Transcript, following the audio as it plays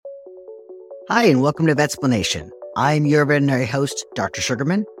Hi, and welcome to Vetsplanation. I'm your veterinary host, Dr.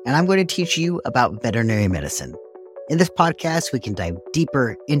 Sugarman, and I'm going to teach you about veterinary medicine. In this podcast, we can dive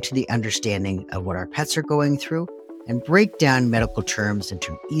deeper into the understanding of what our pets are going through and break down medical terms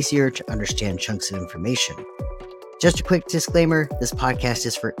into easier to understand chunks of information. Just a quick disclaimer, this podcast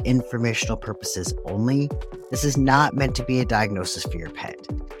is for informational purposes only. This is not meant to be a diagnosis for your pet.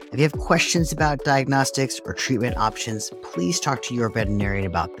 If you have questions about diagnostics or treatment options, please talk to your veterinarian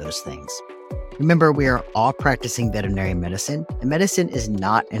about those things. Remember, we are all practicing veterinary medicine, and medicine is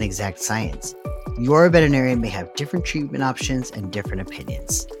not an exact science. Your veterinarian may have different treatment options and different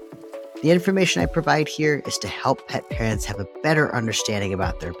opinions. The information I provide here is to help pet parents have a better understanding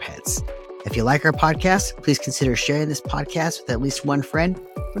about their pets. If you like our podcast, please consider sharing this podcast with at least one friend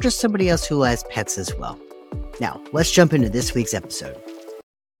or just somebody else who has pets as well. Now, let's jump into this week's episode.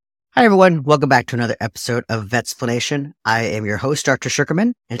 Hi, everyone. Welcome back to another episode of Vetsplanation. I am your host, Dr.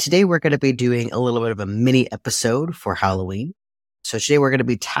 Sugarman, and today we're going to be doing a little bit of a mini episode for Halloween. So today we're going to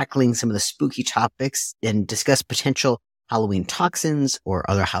be tackling some of the spooky topics and discuss potential Halloween toxins or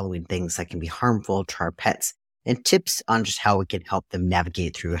other Halloween things that can be harmful to our pets and tips on just how we can help them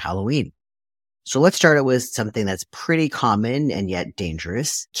navigate through Halloween. So let's start it with something that's pretty common and yet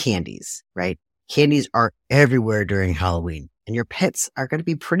dangerous, candies, right? Candies are everywhere during Halloween, and your pets are going to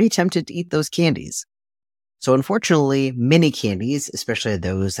be pretty tempted to eat those candies. So unfortunately, many candies, especially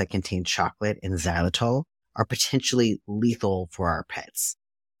those that contain chocolate and xylitol, are potentially lethal for our pets.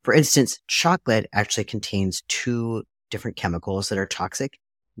 For instance, chocolate actually contains two different chemicals that are toxic.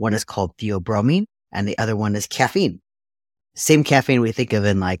 One is called theobromine, and the other one is caffeine. Same caffeine we think of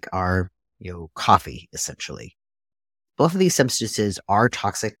in like our coffee, essentially. Both of these substances are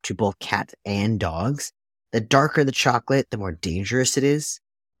toxic to both cats and dogs. The darker the chocolate, the more dangerous it is.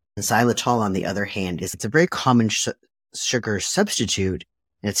 And xylitol, on the other hand, it's a very common sugar substitute,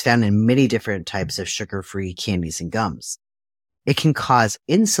 and it's found in many different types of sugar-free candies and gums. It can cause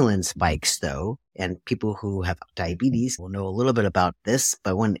insulin spikes, though, and people who have diabetes will know a little bit about this,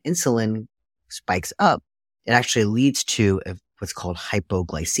 but when insulin spikes up, it actually leads to what's called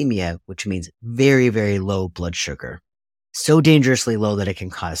hypoglycemia, which means very, very low blood sugar. So dangerously low that it can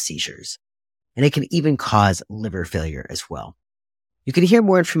cause seizures. And it can even cause liver failure as well. You can hear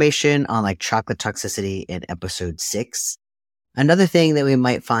more information on like chocolate toxicity in episode 6. Another thing that we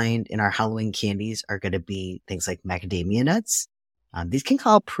might find in our Halloween candies are going to be things like macadamia nuts. These can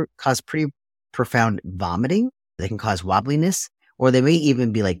cause pretty profound vomiting. They can cause wobbliness, or they may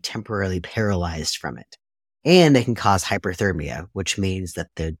even be like temporarily paralyzed from it. And they can cause hyperthermia, which means that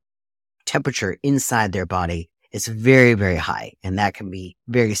the temperature inside their body is very, very high. And that can be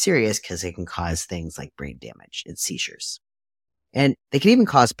very serious because it can cause things like brain damage and seizures. And they can even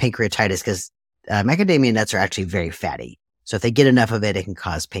cause pancreatitis because macadamia nuts are actually very fatty. So if they get enough of it, it can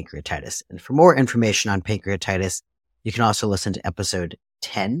cause pancreatitis. And for more information on pancreatitis, you can also listen to episode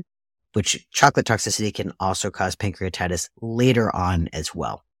 10, which chocolate toxicity can also cause pancreatitis later on as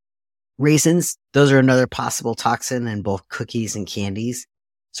well. Raisins, those are another possible toxin in both cookies and candies.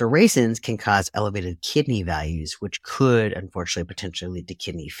 So raisins can cause elevated kidney values, which could, unfortunately, potentially lead to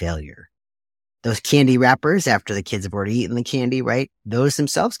kidney failure. Those candy wrappers, after the kids have already eaten the candy, right? Those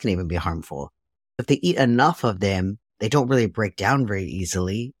themselves can even be harmful. If they eat enough of them, they don't really break down very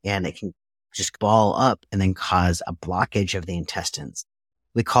easily, and it can just ball up and then cause a blockage of the intestines.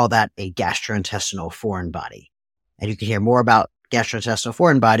 We call that a gastrointestinal foreign body. And you can hear more about gastrointestinal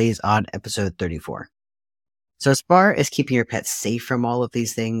foreign bodies on episode 34. So as far as keeping your pets safe from all of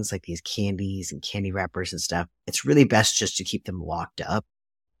these things, like these candies and candy wrappers and stuff, it's really best just to keep them locked up.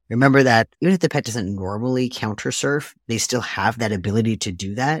 Remember that even if the pet doesn't normally counter surf, they still have that ability to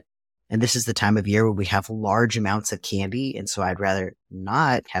do that. And this is the time of year where we have large amounts of candy. And so I'd rather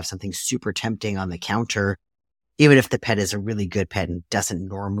not have something super tempting on the counter, even if the pet is a really good pet and doesn't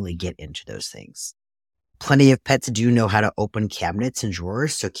normally get into those things. Plenty of pets do know how to open cabinets and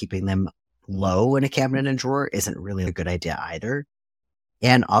drawers, so keeping them low in a cabinet and drawer isn't really a good idea either.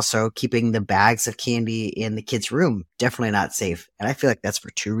 And also keeping the bags of candy in the kids' room, definitely not safe. And I feel like that's for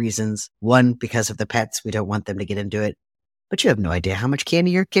two reasons. One, because of the pets, we don't want them to get into it. But you have no idea how much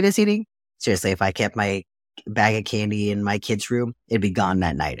candy your kid is eating. Seriously, if I kept my bag of candy in my kid's room, it'd be gone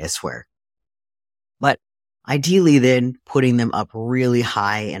that night, I swear. But ideally then, putting them up really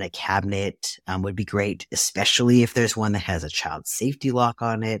high in a cabinet would be great, especially if there's one that has a child safety lock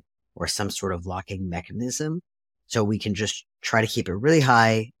on it or some sort of locking mechanism. So we can just try to keep it really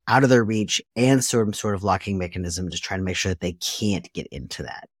high, out of their reach, and some sort of locking mechanism to try to make sure that they can't get into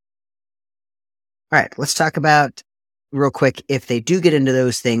that. All right, let's talk about real quick. If they do get into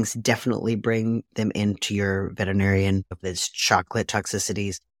those things, definitely bring them into your veterinarian if there's chocolate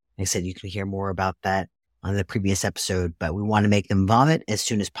toxicities Like I said, you can hear more about that on the previous episode, but we want to make them vomit as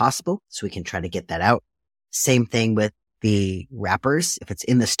soon as possible so we can try to get that out. Same thing with the wrappers. If it's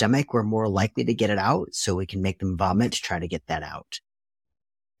in the stomach, we're more likely to get it out, so we can make them vomit to try to get that out.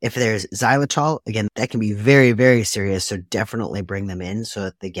 If there's xylitol, again, that can be very, very serious. So definitely bring them in so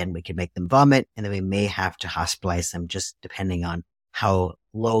that, again, we can make them vomit, and then we may have to hospitalize them just depending on how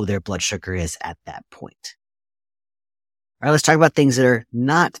low their blood sugar is at that point. All right, let's talk about things that are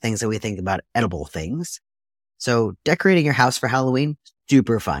not things that we think about, edible things. So decorating your house for Halloween,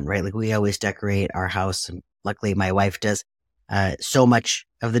 super fun, right? Like we always decorate our house, and luckily my wife does so much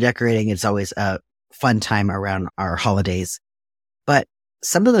of the decorating. It's always a fun time around our holidays. But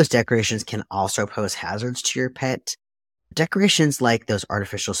some of those decorations can also pose hazards to your pet. Decorations like those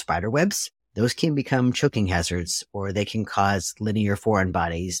artificial spider webs, those can become choking hazards, or they can cause linear foreign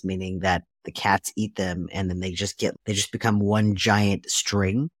bodies, meaning that the cats eat them and then they just become one giant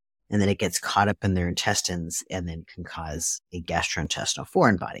string, and then it gets caught up in their intestines and then can cause a gastrointestinal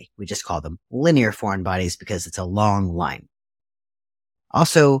foreign body. We just call them linear foreign bodies because it's a long line.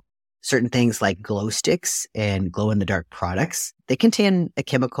 Also, certain things like glow sticks and glow in the dark products, they contain a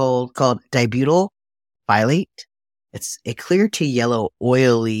chemical called dibutyl phthalate. It's a clear to yellow,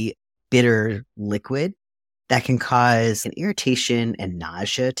 oily, bitter liquid that can cause an irritation and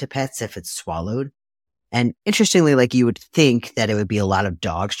nausea to pets if it's swallowed. And interestingly, like you would think that it would be a lot of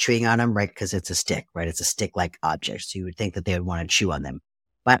dogs chewing on them, right? Because it's a stick, right? It's a stick-like object. So you would think that they would want to chew on them.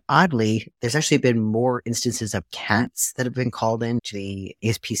 But oddly, there's actually been more instances of cats that have been called into the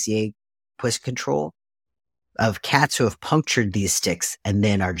ASPCA pest control, of cats who have punctured these sticks and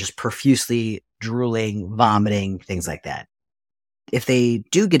then are just profusely drooling, vomiting, things like that. If they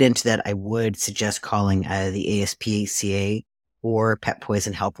do get into that, I would suggest calling the ASPCA or Pet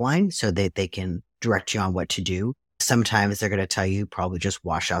Poison Helpline so that they can direct you on what to do. Sometimes they're going to tell you probably just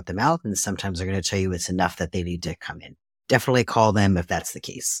wash out the mouth, and sometimes they're going to tell you it's enough that they need to come in. Definitely call them if that's the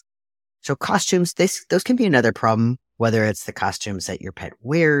case. So costumes, those can be another problem, whether it's the costumes that your pet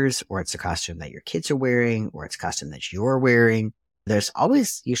wears, or it's a costume that your kids are wearing, or it's a costume that you're wearing. There's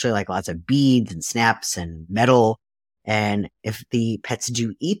always usually like lots of beads and snaps and metal. And if the pets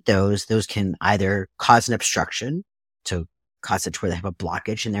do eat those can either cause an obstruction, to cause it to where they have a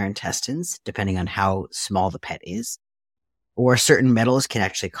blockage in their intestines, depending on how small the pet is. Or certain metals can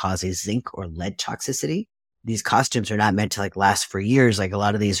actually cause a zinc or lead toxicity. These costumes are not meant to like last for years. Like a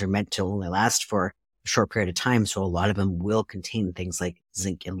lot of these are meant to only last for a short period of time. So a lot of them will contain things like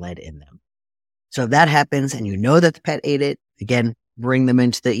zinc and lead in them. So if that happens and you know that the pet ate it, again, bring them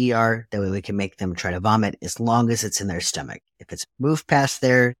into the ER. That way we can make them try to vomit as long as it's in their stomach. If it's moved past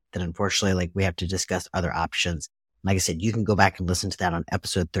there, then unfortunately, like we have to discuss other options. Like I said, you can go back and listen to that on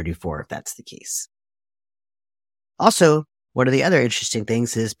episode 34 if that's the case. Also, one of the other interesting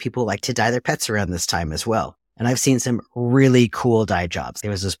things is people like to dye their pets around this time as well. And I've seen some really cool dye jobs.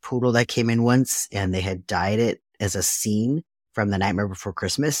 There was this poodle that came in once and they had dyed it as a scene from The Nightmare Before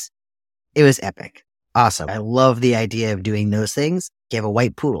Christmas. It was epic. Awesome. I love the idea of doing those things. You have a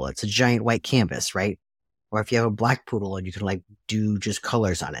white poodle. It's a giant white canvas, right? Or if you have a black poodle and you can like do just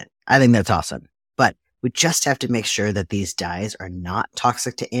colors on it. I think that's awesome. But we just have to make sure that these dyes are not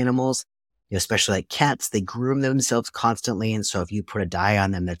toxic to animals. Especially like cats, they groom themselves constantly. And so if you put a dye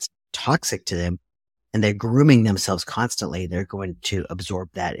on them that's toxic to them and they're grooming themselves constantly, they're going to absorb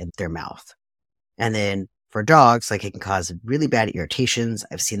that in their mouth. And then for dogs, like it can cause really bad irritations.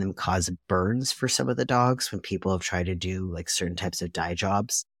 I've seen them cause burns for some of the dogs when people have tried to do like certain types of dye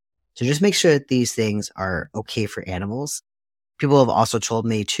jobs. So just make sure that these things are okay for animals. People have also told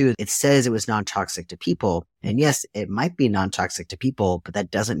me too, it says it was non-toxic to people. And yes, it might be non-toxic to people, but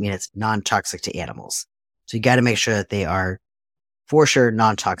that doesn't mean it's non-toxic to animals. So you got to make sure that they are for sure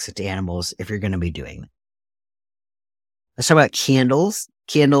non-toxic to animals if you're going to be doing them. Let's talk about candles.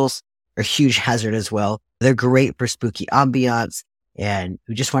 Candles are a huge hazard as well. They're great for spooky ambiance. And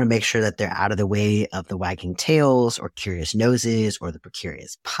we just want to make sure that they're out of the way of the wagging tails or curious noses or the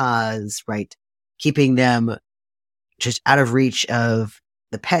precarious paws, right? Keeping them just out of reach of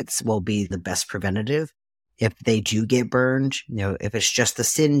the pets will be the best preventative. If they do get burned, if it's just the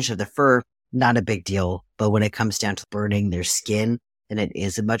singe of the fur, not a big deal. But when it comes down to burning their skin, then it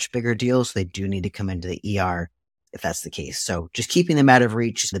is a much bigger deal. So they do need to come into the ER if that's the case. So just keeping them out of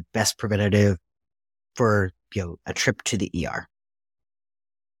reach is the best preventative for, a trip to the ER.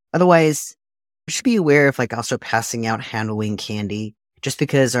 Otherwise, you should be aware of like also passing out Halloween candy. Just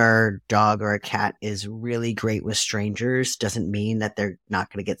because our dog or our cat is really great with strangers doesn't mean that they're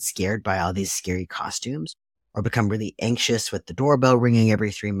not going to get scared by all these scary costumes or become really anxious with the doorbell ringing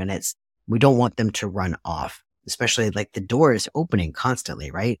every 3 minutes. We don't want them to run off, especially like the door is opening constantly,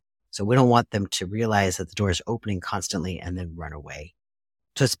 right? So we don't want them to realize that the door is opening constantly and then run away.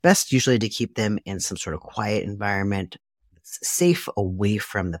 So it's best usually to keep them in some sort of quiet environment, safe away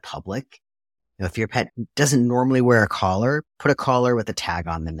from the public. If your pet doesn't normally wear a collar, put a collar with a tag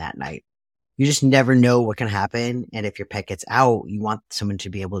on them that night. You just never know what can happen. And if your pet gets out, you want someone to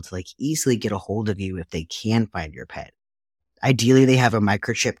be able to easily get a hold of you if they can find your pet. Ideally, they have a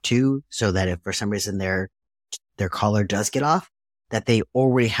microchip too, so that if for some reason their collar does get off, that they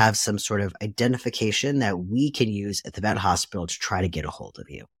already have some sort of identification that we can use at the vet hospital to try to get a hold of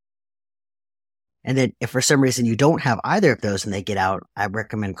you. And then if for some reason you don't have either of those and they get out, I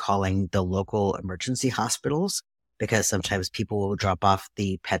recommend calling the local emergency hospitals, because sometimes people will drop off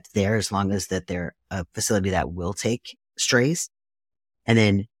the pets there as long as that they're a facility that will take strays. And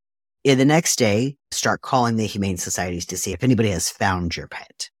then in the next day, start calling the humane societies to see if anybody has found your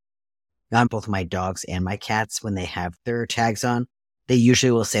pet. On both my dogs and my cats, when they have their tags on, they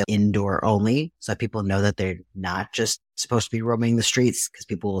usually will say indoor only, so that people know that they're not just supposed to be roaming the streets, because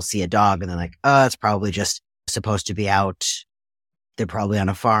people will see a dog and they're like, oh, it's probably just supposed to be out. They're probably on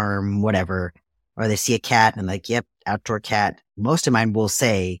a farm, whatever. Or they see a cat and like, yep, outdoor cat. Most of mine will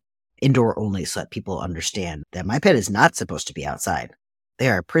say indoor only, so that people understand that my pet is not supposed to be outside. They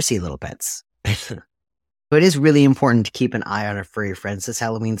are prissy little pets. So it is really important to keep an eye on our furry friends this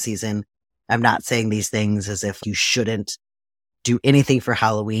Halloween season. I'm not saying these things as if you shouldn't do anything for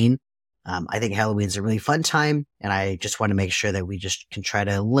Halloween. I think Halloween's a really fun time, and I just want to make sure that we just can try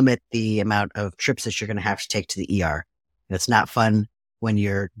to limit the amount of trips that you're going to have to take to the ER. It's not fun when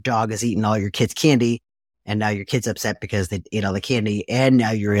your dog is eating all your kids' candy, and now your kid's upset because they ate all the candy, and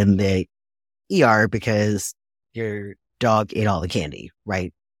now you're in the ER because your dog ate all the candy,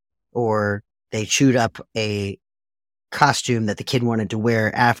 right? Or they chewed up a costume that the kid wanted to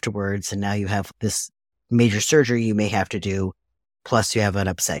wear afterwards, and now you have this major surgery you may have to do, plus you have an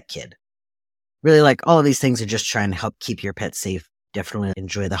upset kid. Really, all of these things are just trying to help keep your pet safe. Definitely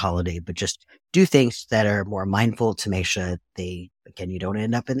enjoy the holiday, but just do things that are more mindful to make sure that you don't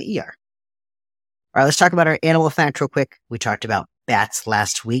end up in the ER. All right, let's talk about our animal fact real quick. We talked about bats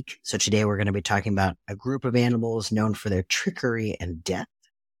last week, so today we're going to be talking about a group of animals known for their trickery and death.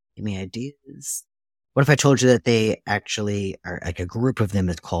 Any ideas? What if I told you that they actually are a group of them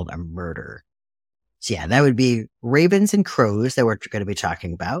is called a murder? So yeah, that would be ravens and crows that we're going to be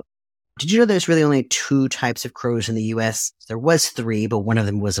talking about. Did you know there's really only 2 types of crows in the U.S.? There was 3, but one of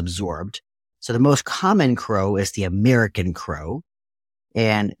them was absorbed. So the most common crow is the American crow.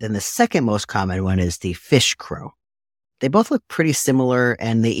 And then the second most common one is the fish crow. They both look pretty similar,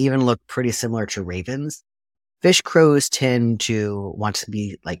 and they even look pretty similar to ravens. Fish crows tend to want to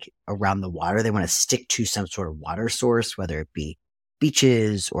be around the water. They want to stick to some sort of water source, whether it be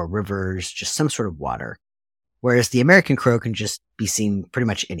beaches or rivers, just some sort of water. Whereas the American crow can just be seen pretty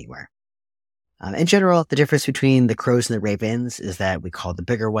much anywhere. In general, the difference between the crows and the ravens is that we call the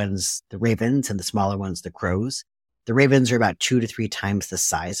bigger ones the ravens and the smaller ones the crows. The ravens are about 2 to 3 times the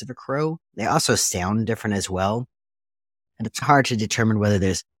size of a crow. They also sound different as well. And it's hard to determine whether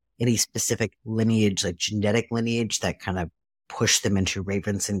there's any specific lineage, genetic lineage, that kind of push them into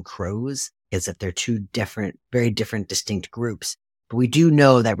ravens and crows, as if they're 2 different, very different, distinct groups. But we do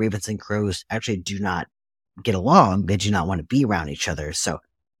know that ravens and crows actually do not get along. They do not want to be around each other. So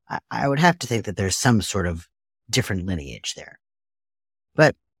I would have to think that there's some sort of different lineage there.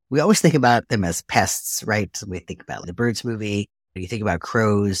 But we always think about them as pests, right? We think about the Birds movie. You think about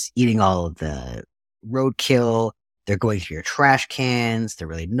crows eating all of the roadkill. They're going through your trash cans. They're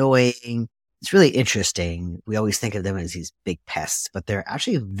really annoying. It's really interesting. We always think of them as these big pests, but they're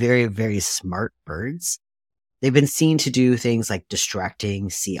actually very, very smart birds. They've been seen to do things like distracting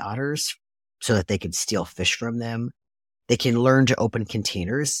sea otters so that they can steal fish from them. They can learn to open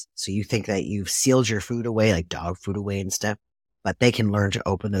containers. So you think that you've sealed your food away, like dog food away and stuff, but they can learn to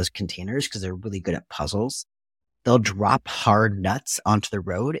open those containers because they're really good at puzzles. They'll drop hard nuts onto the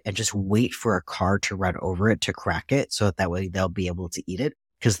road and just wait for a car to run over it to crack it, so that way they'll be able to eat it,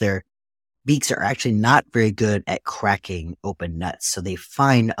 because their beaks are actually not very good at cracking open nuts. So they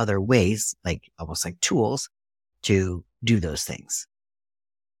find other ways, almost like tools, to do those things.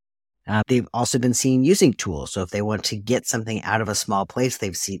 They've also been seen using tools. So if they want to get something out of a small place,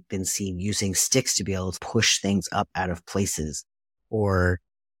 they've been seen using sticks to be able to push things up out of places. Or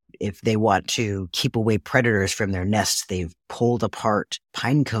if they want to keep away predators from their nest, they've pulled apart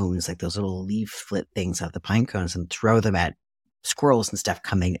pine cones, like those little leaflet things out the pine cones, and throw them at squirrels and stuff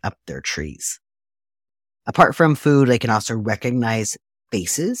coming up their trees. Apart from food, they can also recognize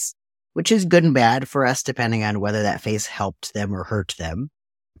faces, which is good and bad for us depending on whether that face helped them or hurt them.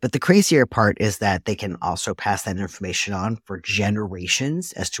 But the crazier part is that they can also pass that information on for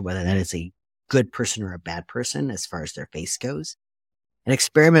generations as to whether that is a good person or a bad person as far as their face goes. An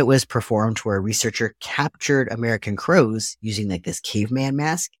experiment was performed where a researcher captured American crows using like this caveman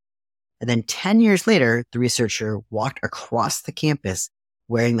mask. And then 10 years later, the researcher walked across the campus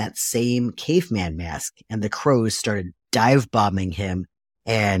wearing that same caveman mask, and the crows started dive bombing him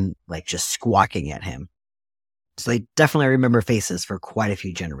and like just squawking at him. So they definitely remember faces for quite a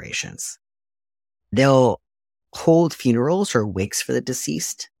few generations. They'll hold funerals or wakes for the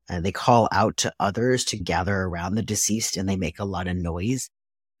deceased. They call out to others to gather around the deceased, and they make a lot of noise.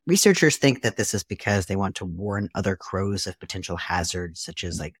 Researchers think that this is because they want to warn other crows of potential hazards, such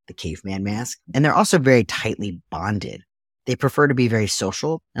as like the caveman mask. And they're also very tightly bonded. They prefer to be very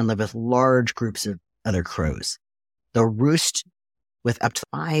social and live with large groups of other crows. They'll roost with up to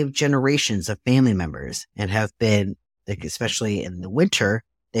 5 generations of family members and have been, like, especially in the winter,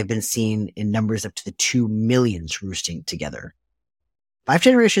 they've been seen in numbers up to the 2 million roosting together. 5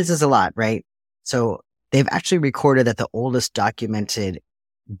 generations is a lot, right? So they've actually recorded that the oldest documented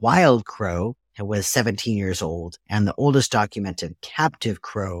wild crow was 17 years old, and the oldest documented captive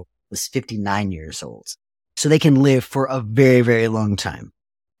crow was 59 years old. So they can live for a very, very long time.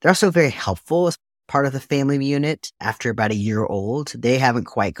 They're also very helpful as part of the family unit. After about a year old, they haven't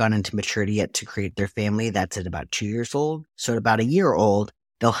quite gone into maturity yet to create their family. That's at about 2 years old. So at about a year old,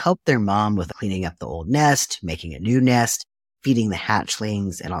 they'll help their mom with cleaning up the old nest, making a new nest, feeding the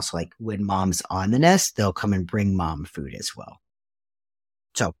hatchlings, and also like when mom's on the nest, they'll come and bring mom food as well.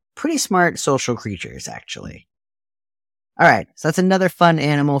 So pretty smart social creatures, actually. All right, so that's another fun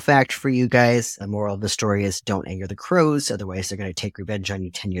animal fact for you guys. The moral of the story is don't anger the crows, otherwise they're going to take revenge on you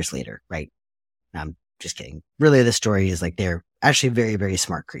 10 years later, right? I'm just kidding. Really, the story is like they're actually very, very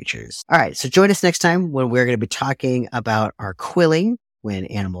smart creatures. All right, so join us next time when we're going to be talking about our quilling, when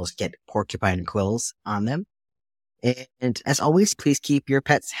animals get porcupine quills on them. And as always, please keep your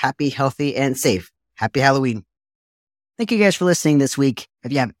pets happy, healthy, and safe. Happy Halloween. Thank you guys for listening this week.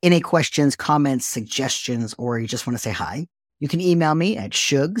 If you have any questions, comments, suggestions, or you just want to say hi, you can email me at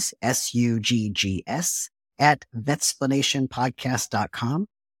shugs, SUGGS, at vetsplanationpodcast.com,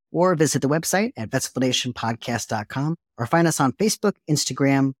 or visit the website at vetsplanationpodcast.com, or find us on Facebook,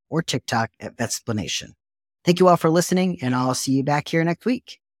 Instagram, or TikTok at Vetsplanation. Thank you all for listening, and I'll see you back here next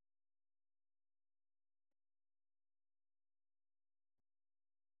week.